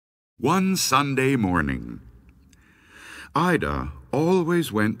One Sunday morning. Ida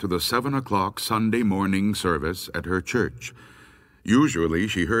always went to the 7 o'clock Sunday morning service at her church. Usually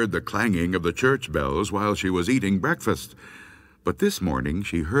she heard the clanging of the church bells while she was eating breakfast, but this morning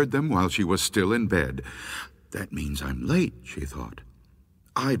she heard them while she was still in bed. That means I'm late, she thought.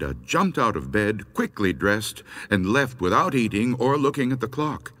 Ida jumped out of bed, quickly dressed, and left without eating or looking at the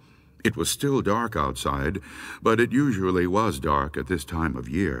clock. It was still dark outside, but it usually was dark at this time of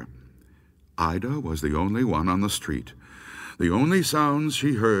year. Ida was the only one on the street. The only sounds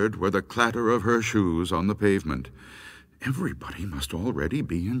she heard were the clatter of her shoes on the pavement. Everybody must already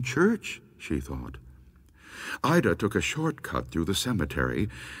be in church, she thought. Ida took a shortcut through the cemetery.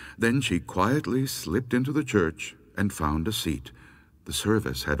 Then she quietly slipped into the church and found a seat. The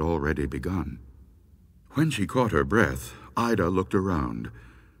service had already begun. When she caught her breath, Ida looked around.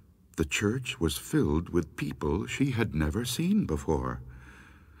 The church was filled with people she had never seen before.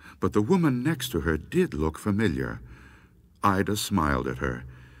 But the woman next to her did look familiar. Ida smiled at her.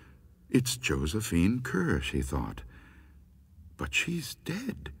 It's Josephine Kerr, she thought. But she's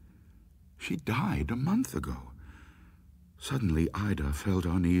dead. She died a month ago. Suddenly Ida felt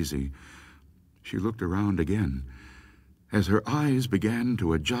uneasy. She looked around again. As her eyes began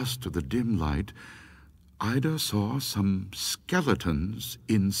to adjust to the dim light, Ida saw some skeletons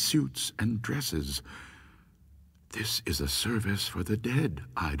in suits and dresses. This is a service for the dead,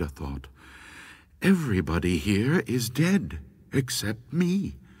 Ida thought. Everybody here is dead, except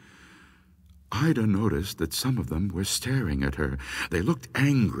me. Ida noticed that some of them were staring at her. They looked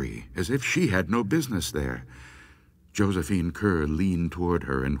angry, as if she had no business there. Josephine Kerr leaned toward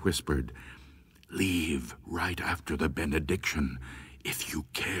her and whispered, "Leave right after the benediction, if you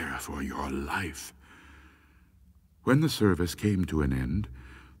care for your life." When the service came to an end,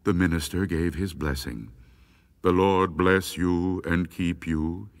 the minister gave his blessing. "The Lord bless you and keep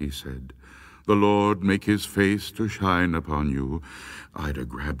you," he said. "The Lord make his face to shine upon you." Ida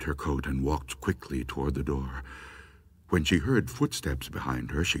grabbed her coat and walked quickly toward the door. When she heard footsteps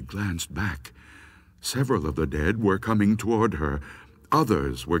behind her, she glanced back. Several of the dead were coming toward her.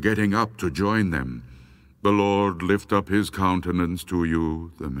 Others were getting up to join them. "The Lord lift up his countenance to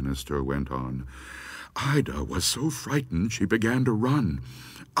you," the minister went on. Ida was so frightened she began to run.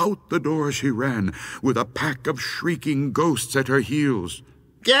 Out the door she ran, with a pack of shrieking ghosts at her heels.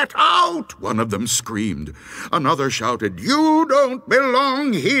 "Get out!" one of them screamed. Another shouted, "You don't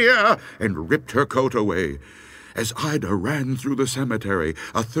belong here!" and ripped her coat away. As Ida ran through the cemetery,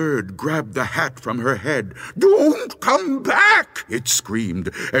 a third grabbed the hat from her head. "Don't come back!" it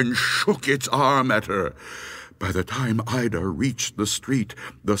screamed, and shook its arm at her. By the time Ida reached the street,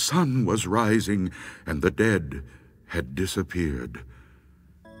 the sun was rising, and the dead had disappeared.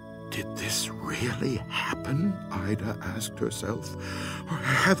 Did this really happen? Ida asked herself. Or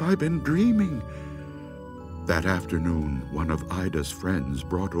have I been dreaming? That afternoon, one of Ida's friends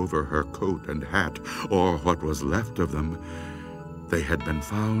brought over her coat and hat, or what was left of them. They had been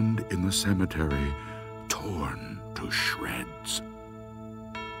found in the cemetery, torn to shreds.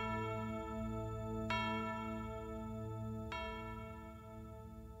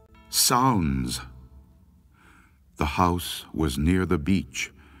 Sounds. The house was near the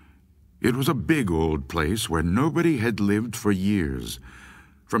beach. It was a big old place where nobody had lived for years.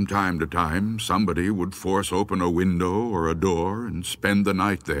 From time to time, somebody would force open a window or a door and spend the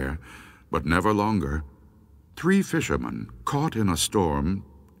night there, but never longer. 3 fishermen, caught in a storm,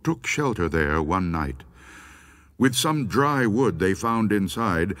 took shelter there one night. With some dry wood they found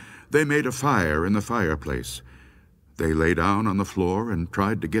inside, they made a fire in the fireplace. They lay down on the floor and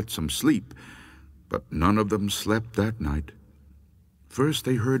tried to get some sleep, but none of them slept that night. First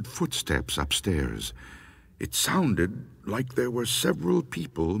they heard footsteps upstairs. It sounded like there were several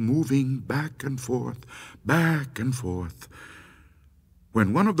people moving back and forth, back and forth.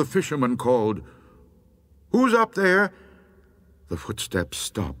 When one of the fishermen called, "Who's up there?" the footsteps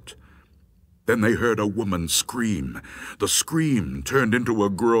stopped. Then they heard a woman scream. The scream turned into a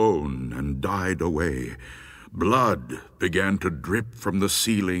groan and died away. Blood began to drip from the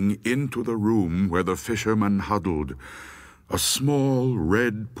ceiling into the room where the fishermen huddled. A small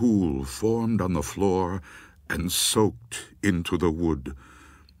red pool formed on the floor and soaked into the wood.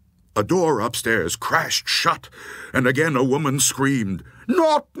 A door upstairs crashed shut, and again a woman screamed.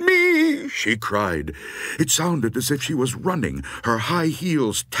 "Not me!" she cried. It sounded as if she was running, her high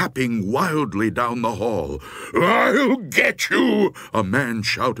heels tapping wildly down the hall. "I'll get you!" a man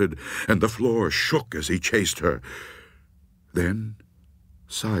shouted, and the floor shook as he chased her. Then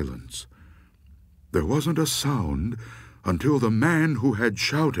silence. There wasn't a sound, until the man who had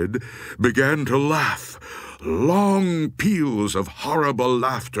shouted began to laugh. Long peals of horrible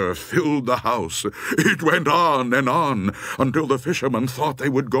laughter filled the house. It went on and on until the fishermen thought they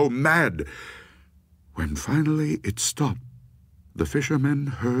would go mad. When finally it stopped, the fishermen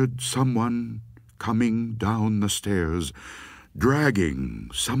heard someone coming down the stairs, dragging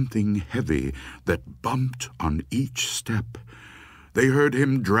something heavy that bumped on each step. They heard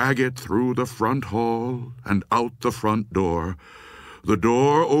him drag it through the front hall and out the front door. The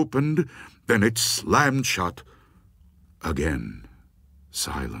door opened, then it slammed shut. Again,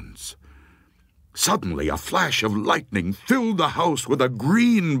 silence. Suddenly, a flash of lightning filled the house with a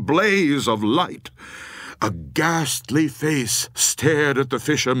green blaze of light. A ghastly face stared at the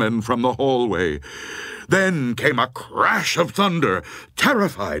fishermen from the hallway. Then came a crash of thunder.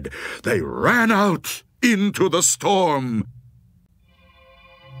 Terrified, they ran out into the storm.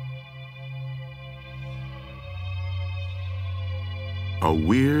 A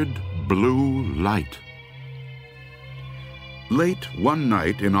weird blue light. Late one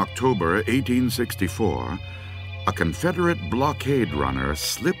night in October 1864, a Confederate blockade runner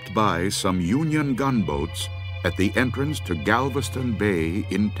slipped by some Union gunboats at the entrance to Galveston Bay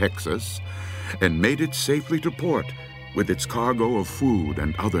in Texas and made it safely to port with its cargo of food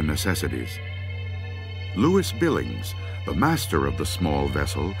and other necessities. Lewis Billings, the master of the small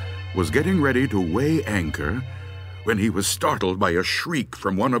vessel, was getting ready to weigh anchor when he was startled by a shriek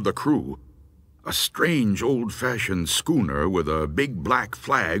from one of the crew. A strange old-fashioned schooner with a big black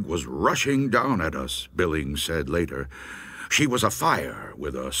flag was rushing down at us, Billings said later. She was afire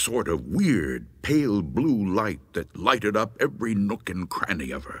with a sort of weird, pale blue light that lighted up every nook and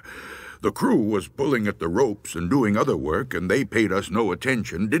cranny of her. The crew was pulling at the ropes and doing other work, and they paid us no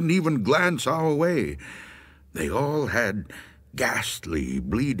attention, didn't even glance our way. They all had ghastly,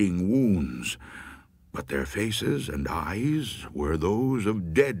 bleeding wounds, but their faces and eyes were those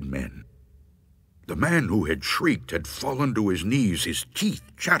of dead men. The man who had shrieked had fallen to his knees, his teeth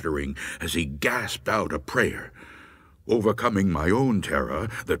chattering as he gasped out a prayer. Overcoming my own terror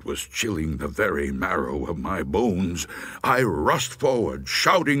that was chilling the very marrow of my bones, I rushed forward,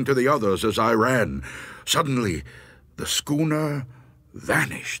 shouting to the others as I ran. Suddenly, the schooner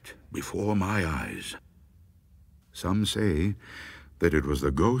vanished before my eyes. Some say that it was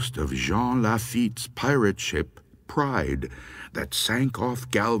the ghost of Jean Lafitte's pirate ship, Pride, that sank off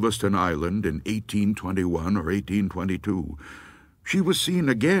Galveston Island in 1821 or 1822. She was seen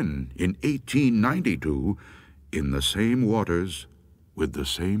again in 1892 in the same waters with the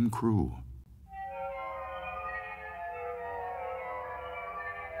same crew.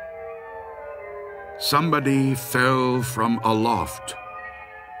 Somebody fell from aloft.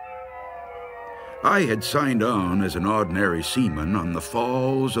 I had signed on as an ordinary seaman on the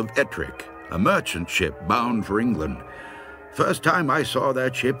Falls of Ettrick, a merchant ship bound for England. First time I saw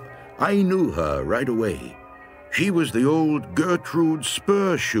that ship, I knew her right away. She was the old Gertrude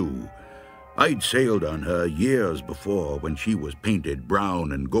Spurshoe. I'd sailed on her years before when she was painted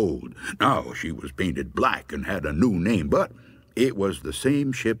brown and gold. Now she was painted black and had a new name, but it was the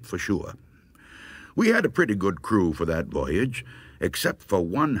same ship for sure. We had a pretty good crew for that voyage, except for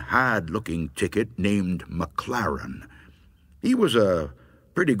one hard-looking ticket named McLaren. He was a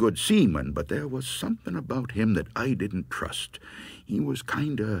pretty good seaman, but there was something about him that I didn't trust. He was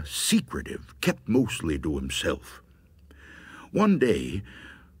kinda secretive, kept mostly to himself. One day,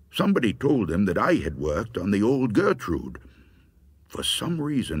 somebody told him that I had worked on the old Gertrude. For some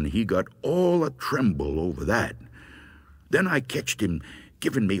reason, he got all a tremble over that. Then I catched him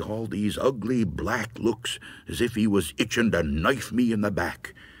giving me all these ugly black looks as if he was itching to knife me in the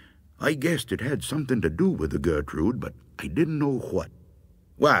back. I guessed it had something to do with the Gertrude, but I didn't know what.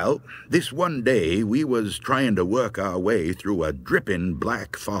 Well, this one day we was trying to work our way through a dripping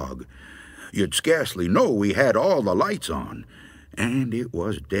black fog. You'd scarcely know we had all the lights on, and it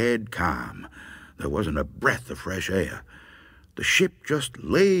was dead calm. There wasn't a breath of fresh air. The ship just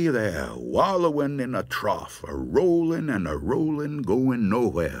lay there, wallowing in a trough, a-rolling and a-rolling, going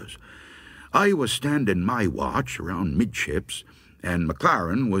nowheres. I was standing my watch around midships, and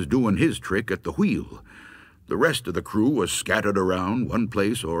McLaren was doing his trick at the wheel. The rest of the crew was scattered around one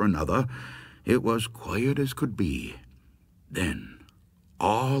place or another. It was quiet as could be. Then,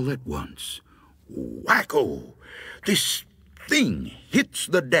 all at once, wacko! This thing hits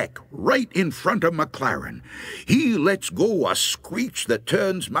the deck right in front of McLaren. He lets go a screech that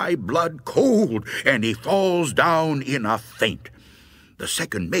turns my blood cold, and he falls down in a faint. The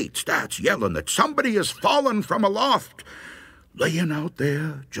second mate starts yelling that somebody has fallen from aloft. Laying out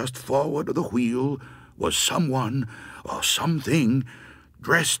there, just forward of the wheel, was someone or something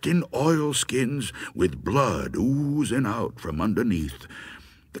dressed in oilskins with blood oozing out from underneath.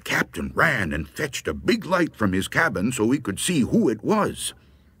 The captain ran and fetched a big light from his cabin so he could see who it was.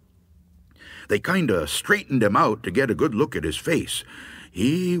 They kinda straightened him out to get a good look at his face.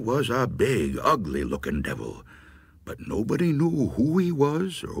 He was a big, ugly-looking devil, but nobody knew who he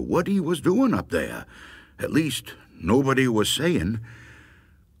was or what he was doing up there. At least, nobody was saying.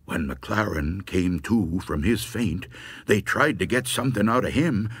 When McLaren came to from his faint, they tried to get something out of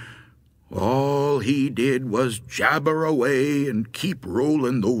him. All he did was jabber away and keep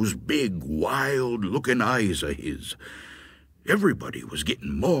rolling those big, wild-looking eyes of his. Everybody was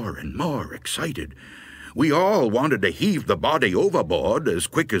getting more and more excited. We all wanted to heave the body overboard as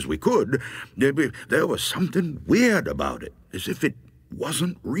quick as we could. There was something weird about it, as if it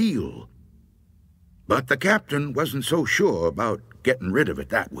wasn't real. But the captain wasn't so sure about getting rid of it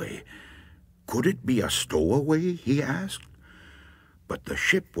that way. Could it be a stowaway, he asked? But the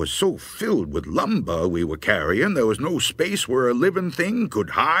ship was so filled with lumber we were carrying, there was no space where a living thing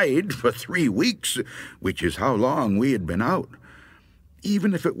could hide for 3 weeks, which is how long we had been out.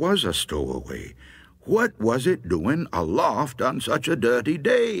 Even if it was a stowaway, what was it doing aloft on such a dirty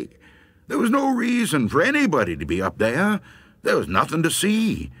day? There was no reason for anybody to be up there. There was nothing to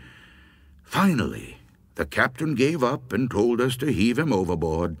see. Finally, the captain gave up and told us to heave him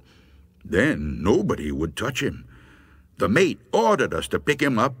overboard. Then nobody would touch him. The mate ordered us to pick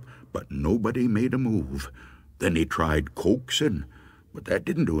him up, but nobody made a move. Then he tried coaxing, but that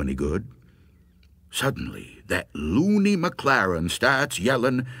didn't do any good. Suddenly, that loony McLaren starts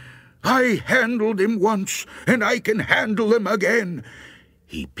yelling, "I handled him once, and I can handle him again."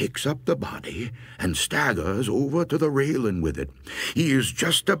 He picks up the body and staggers over to the railing with it. He is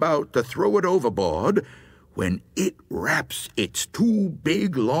just about to throw it overboard when it wraps its 2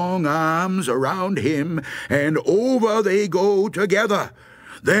 big long arms around him, and over they go together.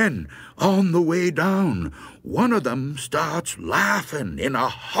 Then, on the way down, one of them starts laughing in a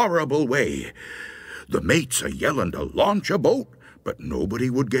horrible way. The mates are yelling to launch a boat, but nobody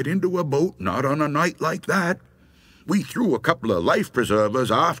would get into a boat, not on a night like that. We threw a couple of life preservers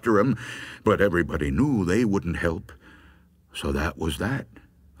after him, but everybody knew they wouldn't help. So that was that.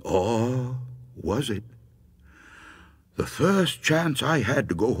 Or was it? The first chance I had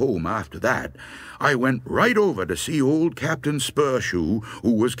to go home after that, I went right over to see old Captain Spurshoe,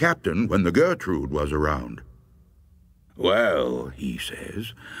 who was captain when the Gertrude was around. "Well," he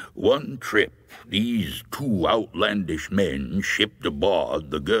says, "one trip these 2 outlandish men shipped aboard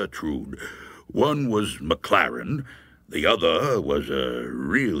the Gertrude. One was McLaren, the other was a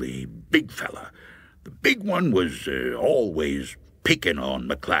really big fella. The big one was always picking on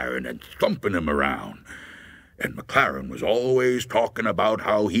McLaren and thumping him around. And McLaren was always talking about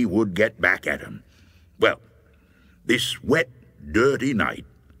how he would get back at him. Well, this wet, dirty night,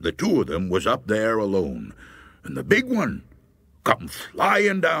 the 2 of them was up there alone, and the big one come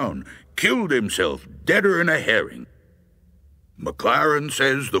flying down, killed himself deader'n a herring. McLaren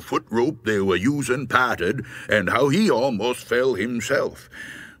says the foot rope they were using parted, and how he almost fell himself.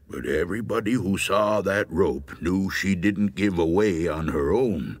 But everybody who saw that rope knew she didn't give away on her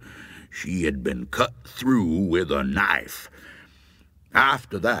own. She had been cut through with a knife.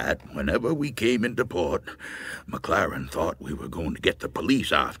 After that, whenever we came into port, McLaren thought we were going to get the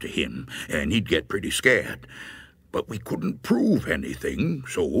police after him, and he'd get pretty scared. But we couldn't prove anything,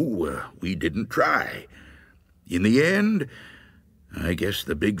 so we didn't try. In the end, I guess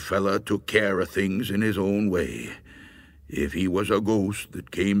the big fella took care of things in his own way. If he was a ghost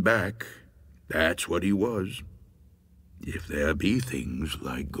that came back, that's what he was. If there be things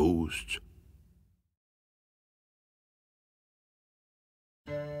like ghosts.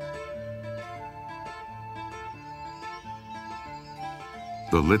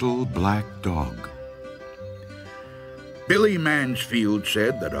 The Little Black Dog. Billy Mansfield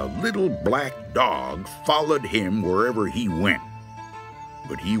said that a little black dog followed him wherever he went.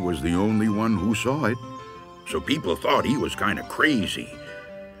 But he was the only one who saw it, so people thought he was kind of crazy.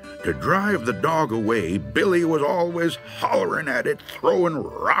 To drive the dog away, Billy was always hollering at it, throwing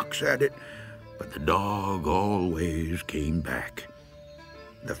rocks at it, but the dog always came back.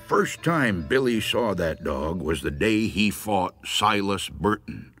 The first time Billy saw that dog was the day he fought Silas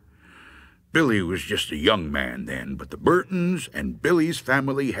Burton. Billy was just a young man then, but the Burtons and Billy's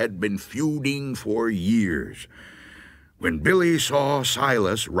family had been feuding for years. When Billy saw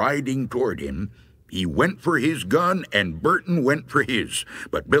Silas riding toward him, he went for his gun and Burton went for his,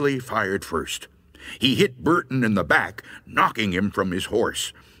 but Billy fired first. He hit Burton in the back, knocking him from his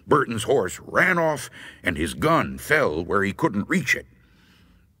horse. Burton's horse ran off, and his gun fell where he couldn't reach it.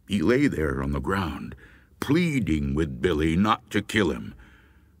 He lay there on the ground, pleading with Billy not to kill him,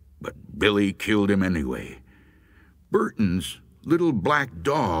 but Billy killed him anyway. Burton's little black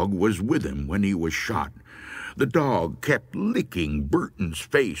dog was with him when he was shot. The dog kept licking Burton's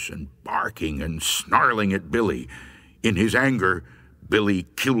face and barking and snarling at Billy. In his anger, Billy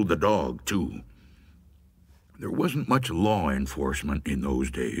killed the dog, too. There wasn't much law enforcement in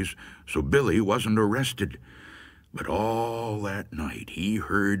those days, so Billy wasn't arrested. But all that night he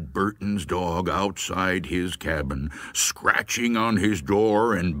heard Burton's dog outside his cabin, scratching on his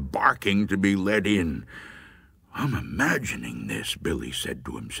door and barking to be let in. "I'm imagining this," Billy said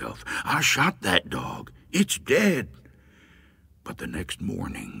to himself. "I shot that dog. It's dead." But the next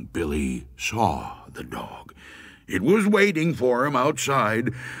morning, Billy saw the dog. It was waiting for him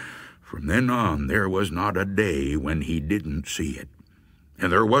outside. From then on, there was not a day when he didn't see it.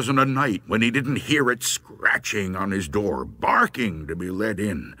 And there wasn't a night when he didn't hear it scratching on his door, barking to be let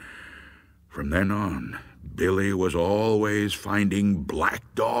in. From then on, Billy was always finding black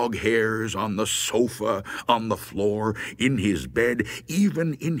dog hairs on the sofa, on the floor, in his bed,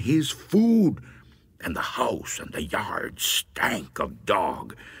 even in his food. And the house and the yard stank of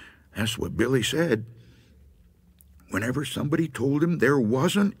dog. That's what Billy said. Whenever somebody told him there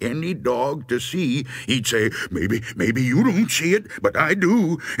wasn't any dog to see, he'd say, Maybe you don't see it, but I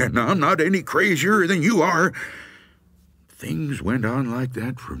do, and I'm not any crazier than you are." Things went on like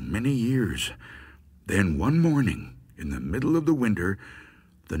that for many years. Then one morning, in the middle of the winter,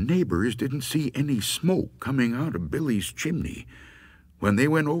 the neighbors didn't see any smoke coming out of Billy's chimney. When they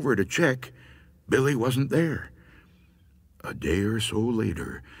went over to check, Billy wasn't there. A day or so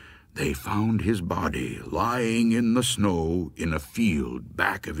later, they found his body lying in the snow in a field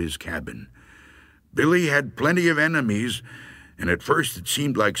back of his cabin. Billy had plenty of enemies, and at first it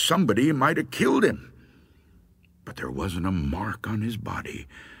seemed like somebody might have killed him. But there wasn't a mark on his body,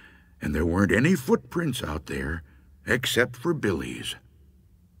 and there weren't any footprints out there except for Billy's.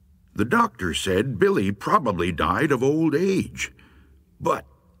 The doctor said Billy probably died of old age, but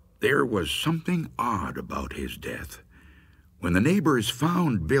there was something odd about his death. When the neighbors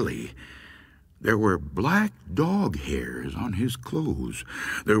found Billy, there were black dog hairs on his clothes.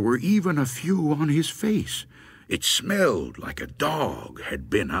 There were even a few on his face. It smelled like a dog had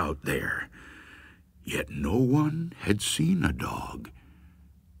been out there. Yet no one had seen a dog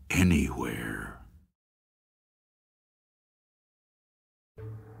anywhere.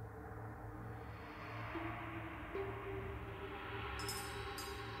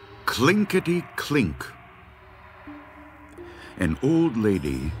 Clinkety-clink. An old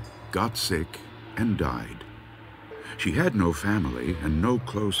lady got sick and died. She had no family and no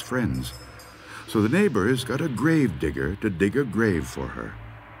close friends, so the neighbors got a grave digger to dig a grave for her,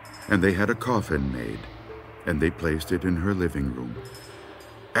 and they had a coffin made, and they placed it in her living room.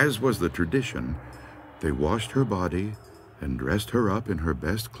 As was the tradition, they washed her body and dressed her up in her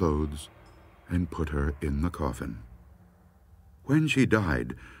best clothes and put her in the coffin. When she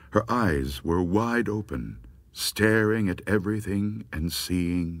died, her eyes were wide open, staring at everything and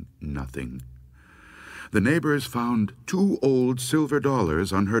seeing nothing. The neighbors found 2 old silver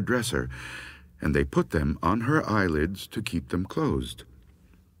dollars on her dresser, and they put them on her eyelids to keep them closed.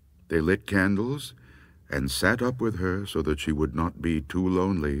 They lit candles and sat up with her so that she would not be too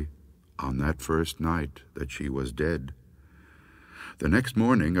lonely on that first night that she was dead. The next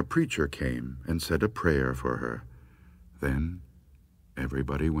morning a preacher came and said a prayer for her. Then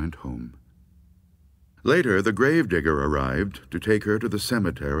everybody went home. Later, the gravedigger arrived to take her to the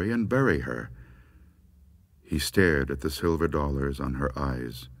cemetery and bury her. He stared at the silver dollars on her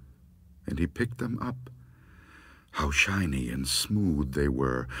eyes, and he picked them up. How shiny and smooth they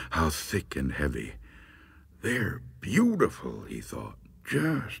were, how thick and heavy. "They're beautiful," he thought,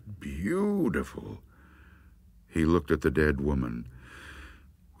 "just beautiful." He looked at the dead woman.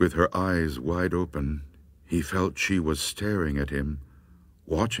 With her eyes wide open, he felt she was staring at him,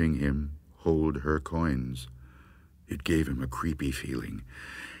 watching him hold her coins. It gave him a creepy feeling.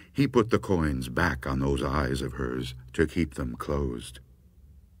 He put the coins back on those eyes of hers to keep them closed.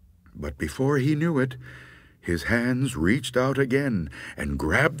 But before he knew it, his hands reached out again and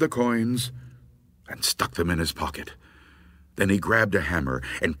grabbed the coins and stuck them in his pocket. Then he grabbed a hammer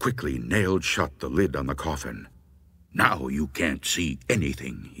and quickly nailed shut the lid on the coffin. "Now you can't see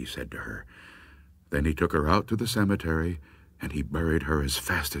anything," he said to her. Then he took her out to the cemetery, and he buried her as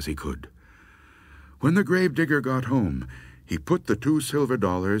fast as he could. When the gravedigger got home, he put the 2 silver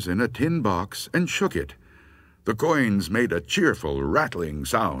dollars in a tin box and shook it. The coins made a cheerful, rattling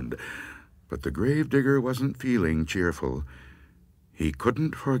sound, but the gravedigger wasn't feeling cheerful. He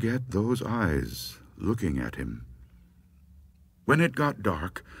couldn't forget those eyes looking at him. When it got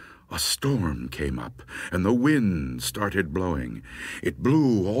dark, A storm came up, and the wind started blowing. It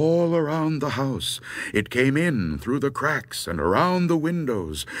blew all around the house. It came in through the cracks and around the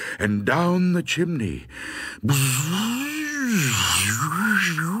windows and down the chimney.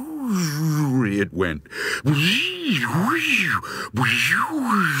 It went.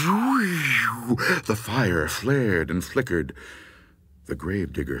 The fire flared and flickered. The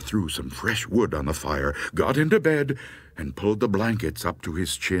gravedigger threw some fresh wood on the fire, got into bed, and pulled the blankets up to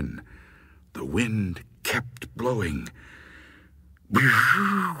his chin. The wind kept blowing.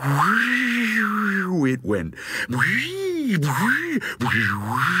 It went.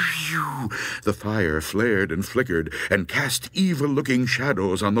 The fire flared and flickered and cast evil-looking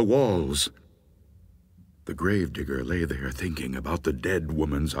shadows on the walls. The gravedigger lay there thinking about the dead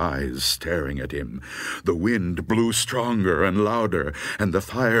woman's eyes staring at him. The wind blew stronger and louder, and the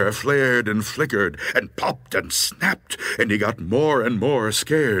fire flared and flickered and popped and snapped, and he got more and more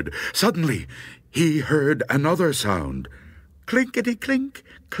scared. Suddenly, he heard another sound. Clinkety-clink,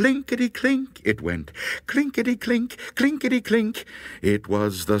 clinkety-clink, it went. Clinkety-clink, clinkety-clink. It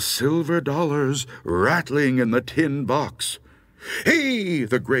was the silver dollars rattling in the tin box. "Hey!"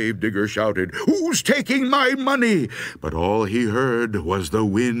 the gravedigger shouted. "Who's taking my money?" But all he heard was the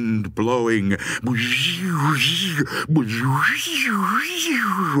wind blowing,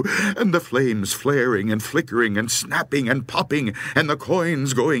 and the flames flaring and flickering and snapping and popping, and the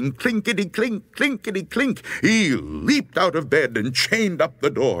coins going clinkety-clink, clinkety-clink. He leaped out of bed and chained up the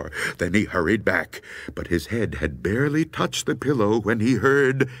door. Then he hurried back, but his head had barely touched the pillow when he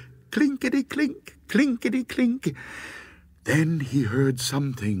heard clinkety-clink, clinkety-clink. Then he heard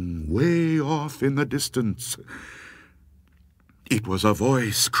something way off in the distance. It was a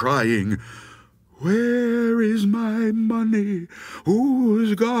voice crying, "Where is my money?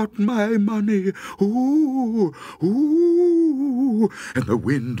 Who's got my money? Ooh, ooh." And the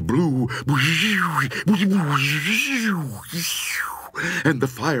wind blew, and the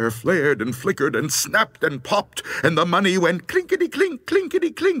fire flared and flickered and snapped and popped, and the money went clinkety-clink,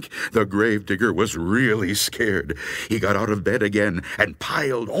 clinkety-clink. The gravedigger was really scared. He got out of bed again and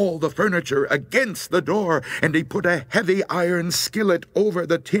piled all the furniture against the door, and he put a heavy iron skillet over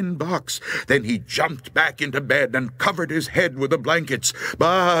the tin box. Then he jumped back into bed and covered his head with the blankets.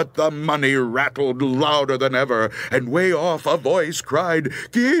 But the money rattled louder than ever, and way off a voice cried,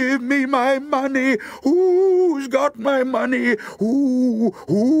 "Give me my money! Who's got my money? Ooh,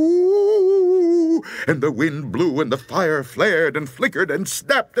 ooh." And the wind blew, and the fire flared and flickered and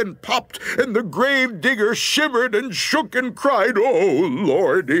snapped and popped, and the gravedigger shivered and shook and cried, "Oh,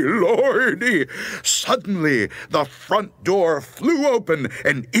 Lordy, Lordy!" Suddenly, the front door flew open,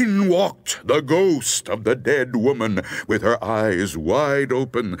 and in walked the ghost of the dead woman, with her eyes wide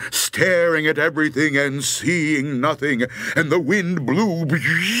open, staring at everything and seeing nothing. And the wind blew,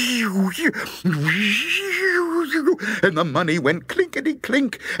 and the money went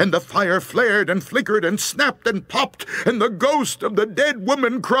clinkety-clink, and the fire flared and flickered and snapped and popped, and the ghost of the dead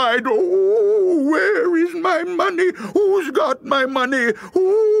woman cried, "Oh, where is my money? Who's got my money?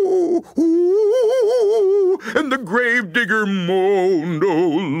 Ooh, ooh." And the gravedigger moaned,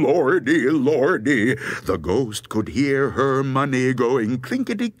 "Oh, Lordy, Lordy." The ghost could hear her money going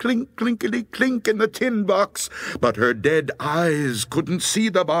clinkety-clink, clinkety-clink in the tin box, but her dead eyes couldn't see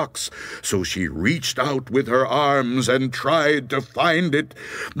the box, so she reached out with her arms and tried to find it.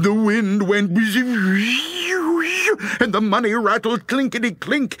 The wind went and the money rattled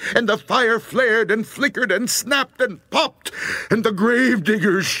clinkety-clink, and the fire flared and flickered and snapped and popped, and the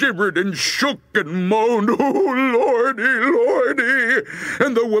gravedigger shivered and shook and moaned, "Oh, Lordy, Lordy."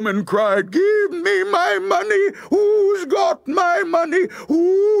 And the woman cried, "Give me my money. Who's got my money?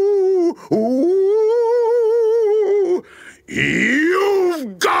 Ooh, ooh."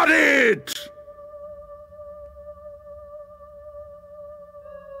 "You've got it!"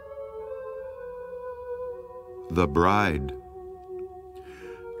 The Bride.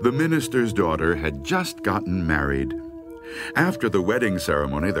 The minister's daughter had just gotten married. After the wedding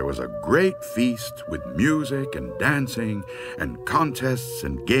ceremony, there was a great feast with music and dancing and contests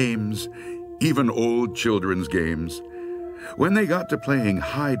and games, even old children's games. When they got to playing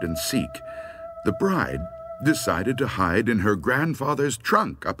hide and seek, the bride decided to hide in her grandfather's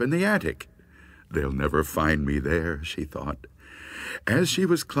trunk up in the attic. "They'll never find me there," she thought. As she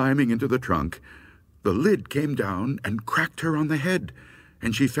was climbing into the trunk, the lid came down and cracked her on the head,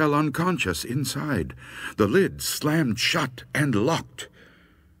 and she fell unconscious inside. The lid slammed shut and locked.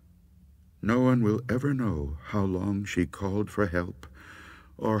 No one will ever know how long she called for help,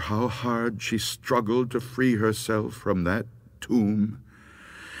 or how hard she struggled to free herself from that tomb.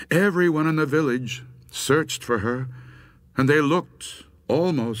 Everyone in the village searched for her, and they looked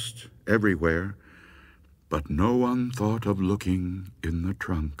almost everywhere, but no one thought of looking in the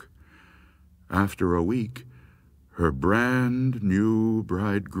trunk. After a week, her brand new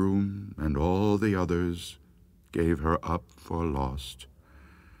bridegroom and all the others gave her up for lost.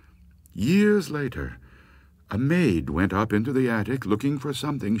 Years later, a maid went up into the attic looking for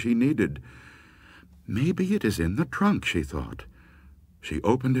something she needed. Maybe it is in the trunk, she thought. She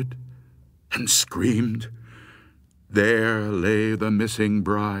opened it and screamed. There lay the missing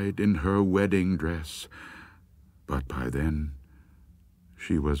bride in her wedding dress, but by then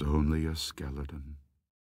she was only a skeleton.